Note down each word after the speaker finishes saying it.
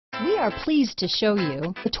We are pleased to show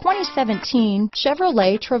you the 2017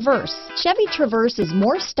 Chevrolet Traverse. Chevy Traverse is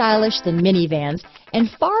more stylish than minivans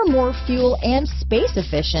and far more fuel and space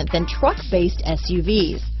efficient than truck-based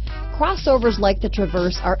SUVs. Crossovers like the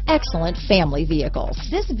Traverse are excellent family vehicles.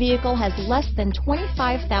 This vehicle has less than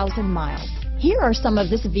 25,000 miles. Here are some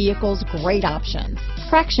of this vehicle's great options: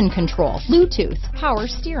 traction control, Bluetooth, power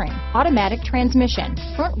steering, automatic transmission,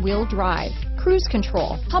 front-wheel drive, cruise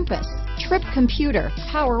control, compass, trip computer,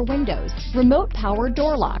 power windows, remote power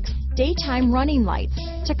door locks, daytime running lights,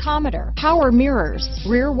 tachometer, power mirrors,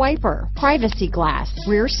 rear wiper, privacy glass,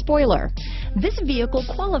 rear spoiler. This vehicle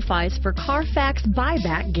qualifies for Carfax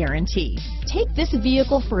buyback guarantee. Take this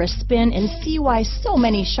vehicle for a spin and see why so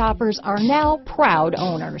many shoppers are now proud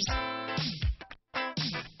owners.